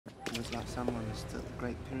was like someone mistook the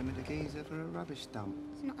Great Pyramid of Giza for a rubbish dump.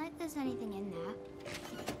 It's not like there's anything in there.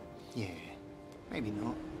 Yeah, maybe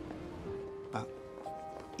not. But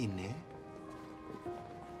in there,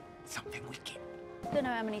 something wicked. I don't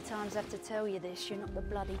know how many times I have to tell you this. You're not the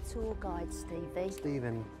bloody tour guide, Stevie.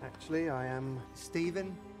 Stephen, actually, I am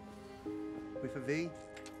Stephen, with a V.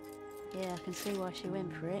 Yeah, I can see why she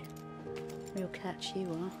went for it. Real catch you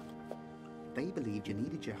are. They believed you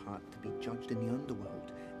needed your heart to be judged in the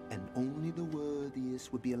underworld, and only the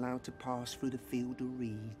worthiest would be allowed to pass through the field of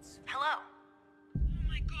reeds. Hello. Oh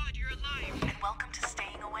my God, you're alive. And welcome to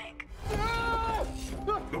Staying Awake.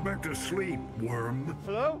 Go back to sleep, worm.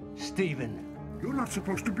 Hello? Stephen. You're not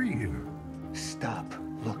supposed to be here. Stop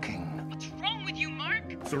looking. What's wrong with you, Mark?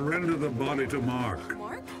 Surrender the body to Mark.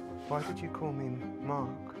 Mark? Why did you call me Mark?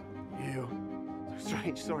 You.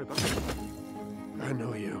 Strange, sorry, but I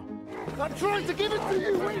know you. I'm trying to give it to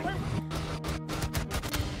you! Wait.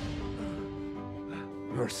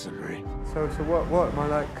 Mercenary. So what? Am I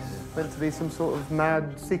like meant to be some sort of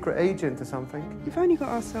mad secret agent or something? We've only got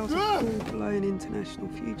ourselves a full-blown international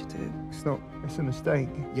fugitive. Stop. It's a mistake.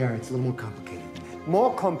 Yeah, it's a little more complicated than that.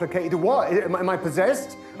 More complicated? What? Am I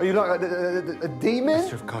possessed? Are you like a demon?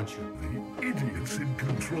 Master of Conchu. The idiot's in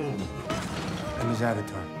control. I'm his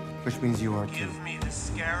avatar, which means you are too. Give me the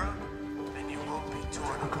scarab, and you won't be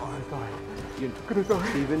torn apart. You're not gonna die.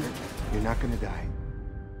 Stephen, you're not gonna die.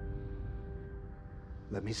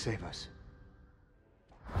 Let me save us.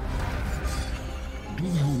 Do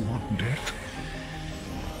you want death?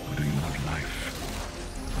 Or do you want life?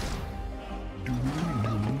 Do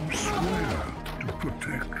you swear to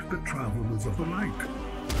protect the travelers of the light?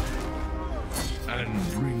 And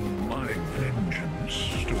bring my vengeance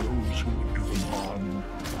to those who would do them harm?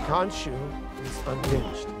 Khonshu is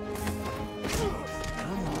unhinged.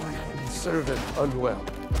 And servant unwell.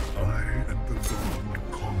 I am the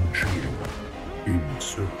god Khonshu, in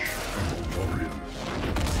search of a warrior.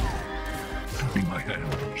 Be my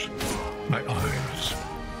hands, my eyes,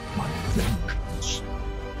 my vengeance.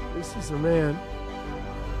 This is a man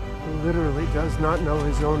who literally does not know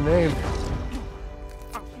his own name.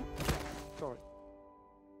 Sorry.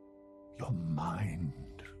 Your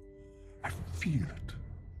mind, I feel it,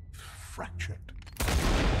 fractured,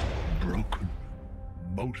 broken,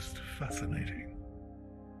 most fascinating.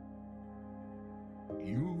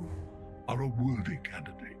 You are a worthy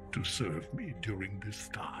candidate to serve me during this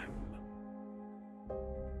time.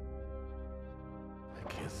 I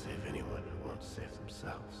can't save anyone who won't save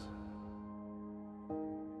themselves.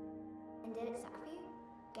 And did it suck for you?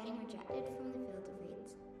 Getting rejected from the field of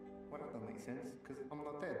reeds? Well, that don't make sense, because I'm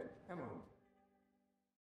not dead, am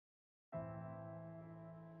I?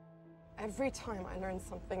 Every time I learn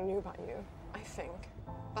something new about you, I think,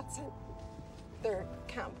 that's it. There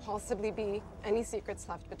can't possibly be any secrets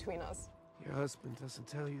left between us. Your husband doesn't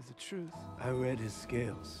tell you the truth. I read his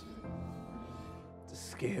scales. The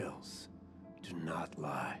scales do not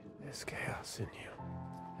lie. There's chaos in you.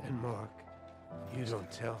 And Mark, you don't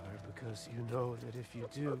tell her because you know that if you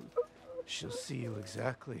do, she'll see you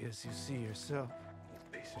exactly as you see yourself.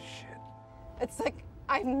 You piece of shit. It's like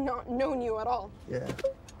I've not known you at all. Yeah.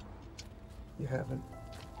 You haven't.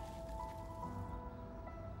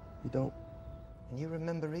 You don't. And you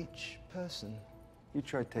remember each person. You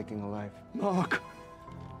tried taking a life. Mark!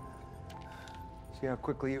 See how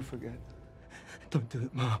quickly you forget. Don't do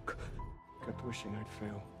it, Mark. Kept wishing I'd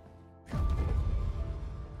fail.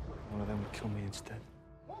 One of them would kill me instead.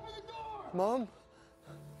 Open the door! Mom?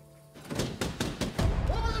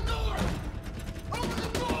 Open the door! Open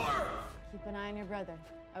the door! Keep an eye on your brother,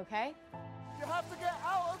 okay? You have to get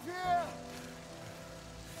out of here!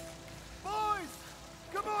 Boys!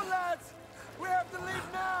 Come on, lads! We have to leave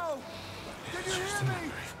now! Can you hear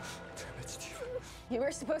me? Damn it, Stephen. You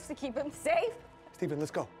were supposed to keep him safe? Stephen,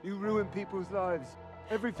 let's go. You ruin people's lives.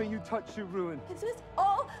 Everything you touch, you ruin. This is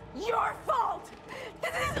all your fault!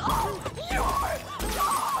 This is all your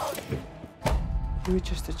fault! You were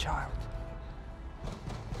just a child.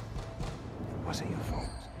 It wasn't your fault.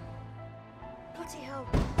 Bloody hell.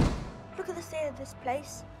 Look at the state of this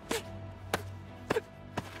place.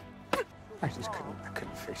 I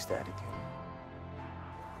couldn't face that again.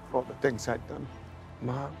 All the things I'd done.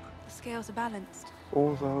 Mark, The scales are balanced.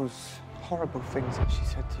 all those horrible things that she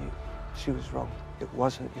said to you. She was wrong. It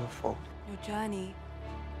wasn't your fault. Your journey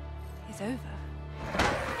is over.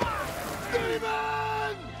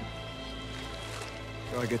 Stephen!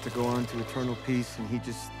 So I get to go on to eternal peace and he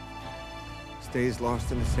just stays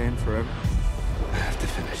lost in the sand forever? I have to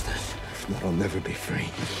finish this. If not, I'll never be free.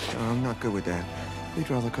 No, I'm not good with that. We'd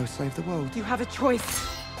rather go save the world. You have a choice.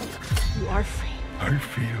 You are free. I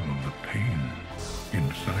feel the pain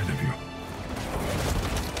inside of you.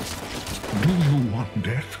 Do you want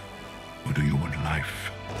death, or do you want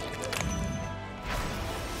life?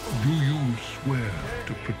 Do you swear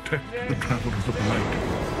to protect the travelers of light?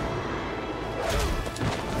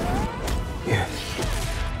 Yes.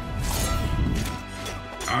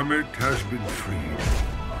 Amit has been freed.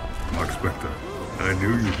 Mark Spector, I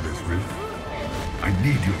knew you'd miss me. I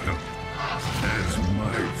need your help as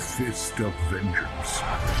my fist of vengeance.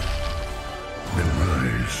 Then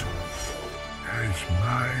rise as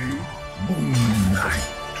my moonlight.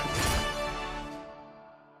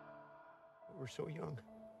 We're so young.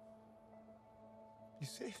 You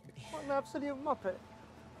saved me. What an absolute muppet.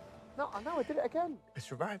 No, I know, I did it again. I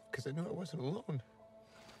survived because I knew I wasn't alone.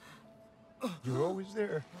 You were always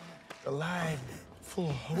there, alive, full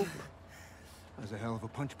of hope. That was a hell of a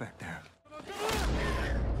punch back there.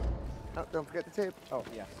 Oh, don't forget the tape. Oh,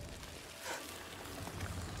 yeah.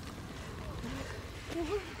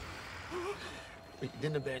 But you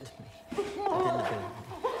didn't abandon me. You didn't abandon me.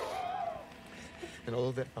 And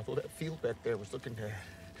although that field back there was looking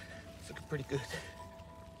pretty good,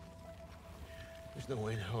 there's no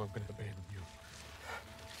way in hell I'm gonna abandon you.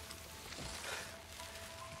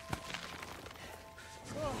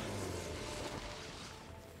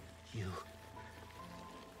 You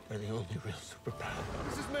are the only real superpower.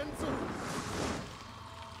 This is mental.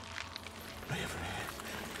 I ever had.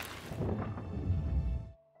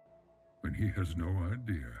 When he has no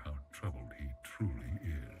idea how troubled he truly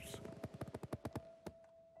is.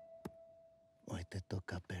 Hoy te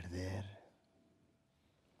toca perder.